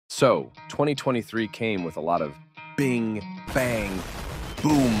So, 2023 came with a lot of bing, bang,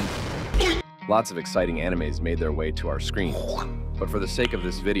 boom. Lots of exciting animes made their way to our screens. But for the sake of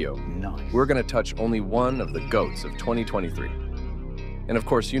this video, we're going to touch only one of the GOATs of 2023. And of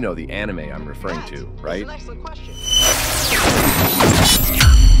course, you know the anime I'm referring to, right? That's an excellent question.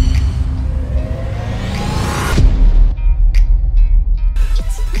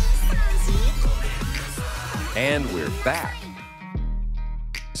 And we're back.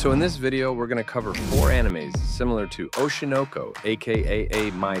 So in this video, we're going to cover 4 animes similar to Oshinoko,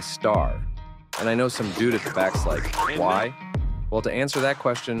 aka My Star. And I know some dude at the back's like, why? Well, to answer that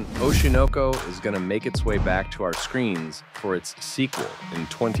question, Oshinoko is going to make its way back to our screens for its sequel in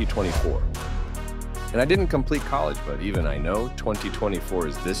 2024. And I didn't complete college, but even I know 2024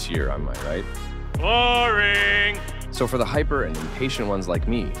 is this year, am I right? Boring! So for the hyper and impatient ones like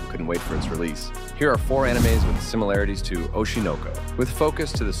me who couldn't wait for its release, here are 4 animes with similarities to Oshinoko, with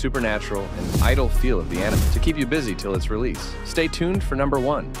focus to the supernatural and idle feel of the anime to keep you busy till its release. Stay tuned for number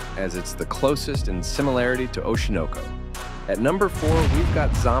 1, as it's the closest in similarity to Oshinoko. At number 4, we've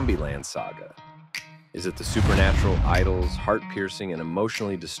got Zombieland Saga. Is it the supernatural idols, heart-piercing, and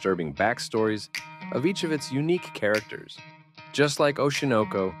emotionally disturbing backstories of each of its unique characters? Just like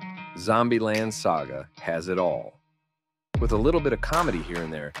Oshinoko, Zombieland Saga has it all, with a little bit of comedy here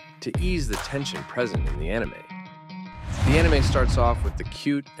and there to ease the tension present in the anime. The anime starts off with the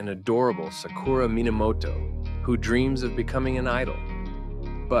cute and adorable Sakura Minamoto, who dreams of becoming an idol.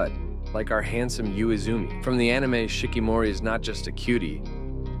 But, like our handsome Uizumi from the anime, Shikimori is not just a cutie.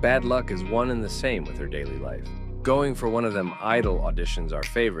 Bad luck is one and the same with her daily life. Going for one of them idol auditions, our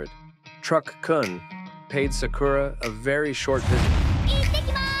favorite, Truck-kun paid Sakura a very short visit.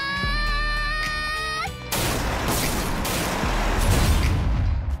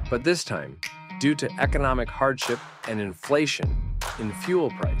 But this time, due to economic hardship and inflation in fuel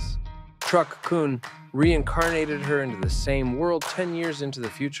price, Truck-kun reincarnated her into the same world 10 years into the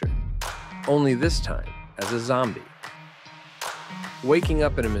future, only this time as a zombie. Waking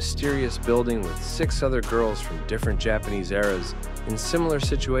up in a mysterious building with 6 other girls from different Japanese eras in similar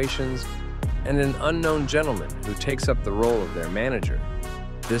situations, and an unknown gentleman who takes up the role of their manager,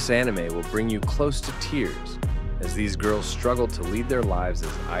 this anime will bring you close to tears as these girls struggle to lead their lives as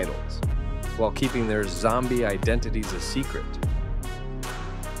idols, while keeping their zombie identities a secret.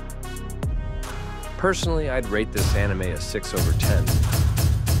 Personally, I'd rate this anime a 6 over 10.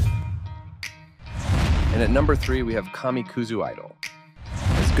 And at number 3, we have Kamikuzu Idol.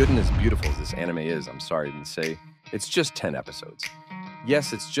 As good and as beautiful as this anime is, I'm sorry to say, it's just 10 episodes.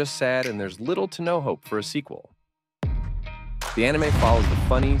 Yes, it's just sad, and there's little to no hope for a sequel. The anime follows the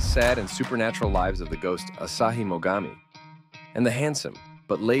funny, sad, and supernatural lives of the ghost Asahi Mogami and the handsome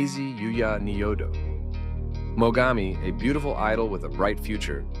but lazy Yuya Niyodo. Mogami, a beautiful idol with a bright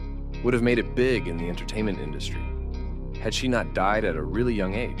future, would have made it big in the entertainment industry had she not died at a really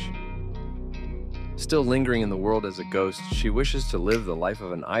young age. Still lingering in the world as a ghost, she wishes to live the life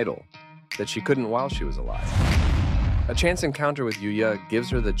of an idol that she couldn't while she was alive. A chance encounter with Yuya gives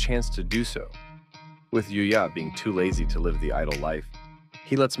her the chance to do so. With Yuya being too lazy to live the idol life,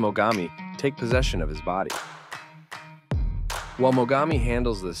 he lets Mogami take possession of his body. While Mogami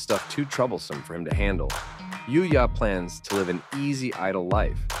handles this stuff too troublesome for him to handle, Yuya plans to live an easy idol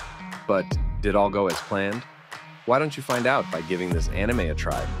life. But did all go as planned? Why don't you find out by giving this anime a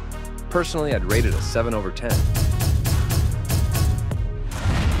try? Personally, I'd rate it a 7 over 10.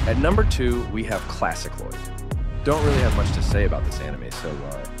 At number 2, we have Classicloid. Don't really have much to say about this anime, so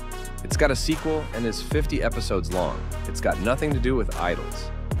it's got a sequel and is 50 episodes long. It's got nothing to do with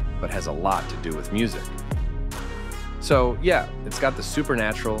idols, but has a lot to do with music. So yeah, it's got the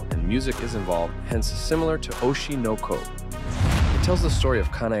supernatural and music is involved, hence similar to Oshi no Ko. It tells the story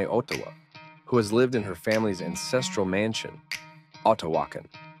of Kanae Ottawa, who has lived in her family's ancestral mansion, Ottawakan.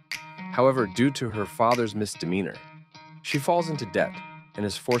 However, due to her father's misdemeanor, she falls into debt and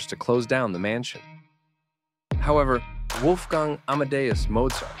is forced to close down the mansion. However, Wolfgang Amadeus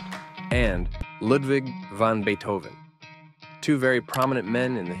Mozart and Ludwig van Beethoven, 2 very prominent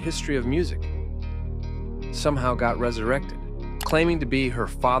men in the history of music, somehow got resurrected. Claiming to be her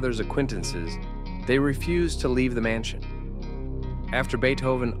father's acquaintances, they refuse to leave the mansion. After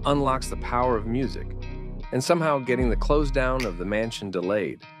Beethoven unlocks the power of music, and somehow getting the close down of the mansion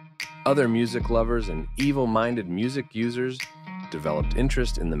delayed, other music lovers and evil-minded music users developed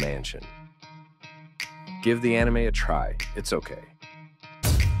interest in the mansion. Give the anime a try, it's okay.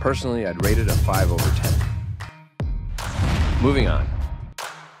 Personally, I'd rate it a 5 over 10. Moving on.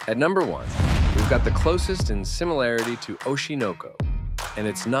 At number 1, we've got the closest in similarity to Oshinoko, and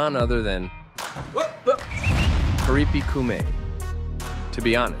it's none other than Haripi Kume. To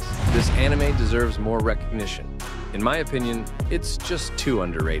be honest, this anime deserves more recognition. In my opinion, it's just too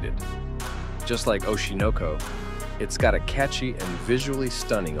underrated. Just like Oshinoko, it's got a catchy and visually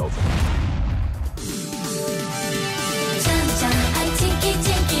stunning opening.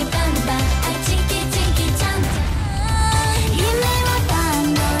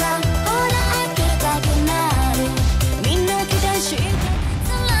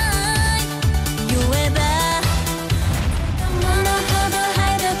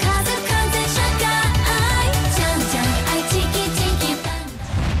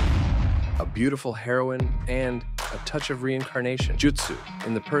 A beautiful heroine and a touch of reincarnation, Jutsu,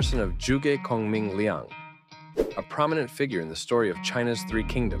 in the person of Zhuge Kongming Liang, a prominent figure in the story of China's Three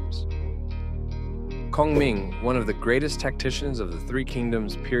Kingdoms. Kongming, one of the greatest tacticians of the Three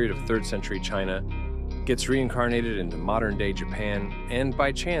Kingdoms period of 3rd century China, gets reincarnated into modern-day Japan, and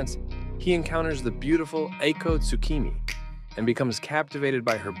by chance, he encounters the beautiful Eiko Tsukimi and becomes captivated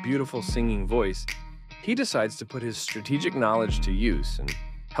by her beautiful singing voice. He decides to put his strategic knowledge to use and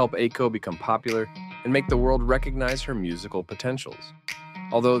help Eiko become popular and make the world recognize her musical potentials.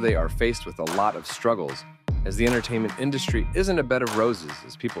 Although they are faced with a lot of struggles, as the entertainment industry isn't a bed of roses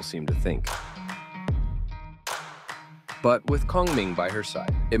as people seem to think. But with Kongming by her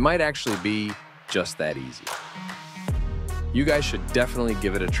side, it might actually be just that easy. You guys should definitely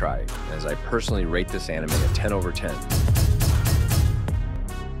give it a try, as I personally rate this anime a 10 over 10.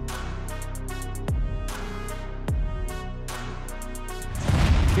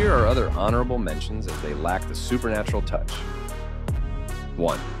 Here are other honorable mentions as they lack the supernatural touch.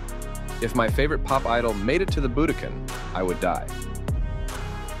 1. If my favorite pop idol made it to the Budokan, I would die.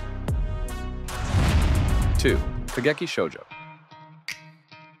 2. Kageki Shoujo.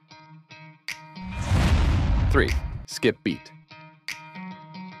 3. Skip Beat.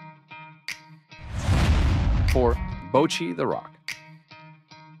 4. Bocchi the Rock.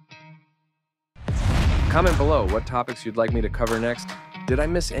 Comment below what topics you'd like me to cover next. Did I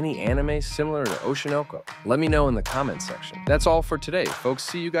miss any anime similar to Oshinoko? Let me know in the comments section. That's all for today, folks.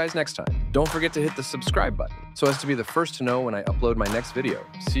 See you guys next time. Don't forget to hit the subscribe button so as to be the first to know when I upload my next video.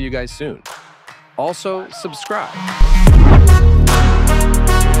 See you guys soon. Also, subscribe.